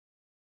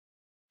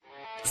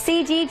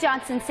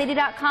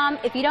CGJohnsonCity.com.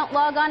 If you don't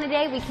log on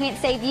today, we can't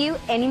save you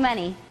any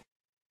money.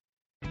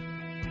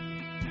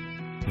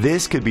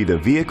 This could be the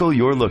vehicle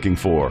you're looking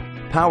for.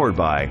 Powered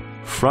by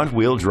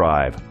front-wheel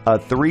drive, a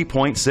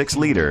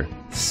 3.6-liter,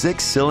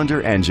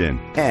 6-cylinder engine,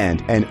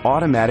 and an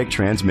automatic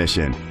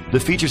transmission. The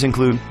features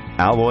include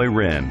alloy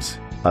rims,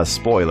 a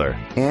spoiler,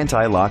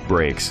 anti-lock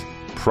brakes,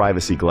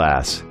 privacy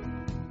glass.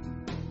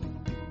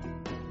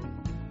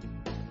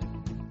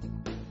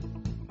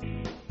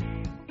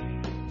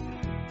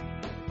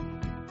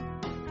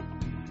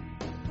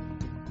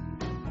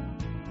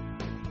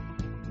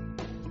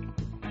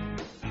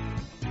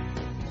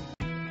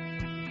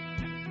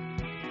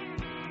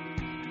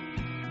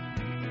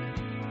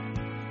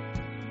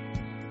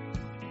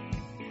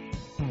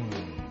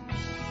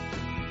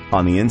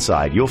 On the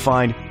inside, you'll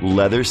find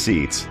leather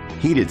seats,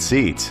 heated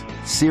seats,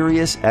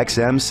 Sirius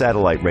XM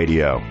satellite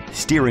radio,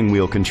 steering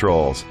wheel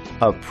controls,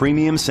 a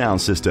premium sound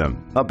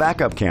system, a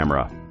backup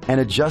camera, an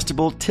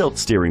adjustable tilt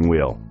steering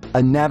wheel,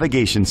 a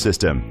navigation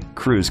system,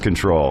 cruise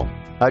control,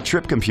 a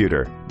trip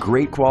computer.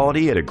 Great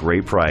quality at a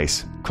great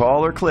price.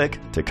 Call or click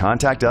to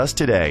contact us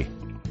today.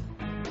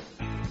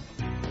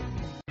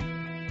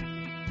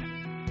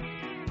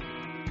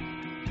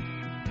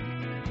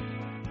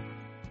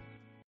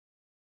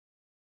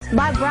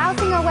 By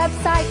browsing our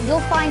website, you'll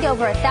find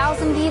over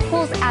 1,000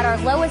 vehicles at our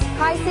lowest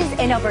prices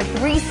in over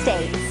 3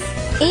 states.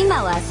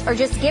 Email us or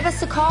just give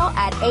us a call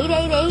at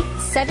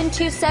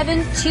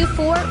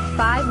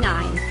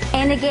 888-727-2459.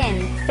 And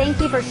again,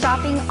 thank you for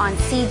shopping on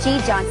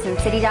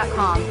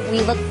CGJohnsonCity.com.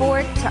 We look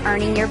forward to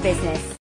earning your business.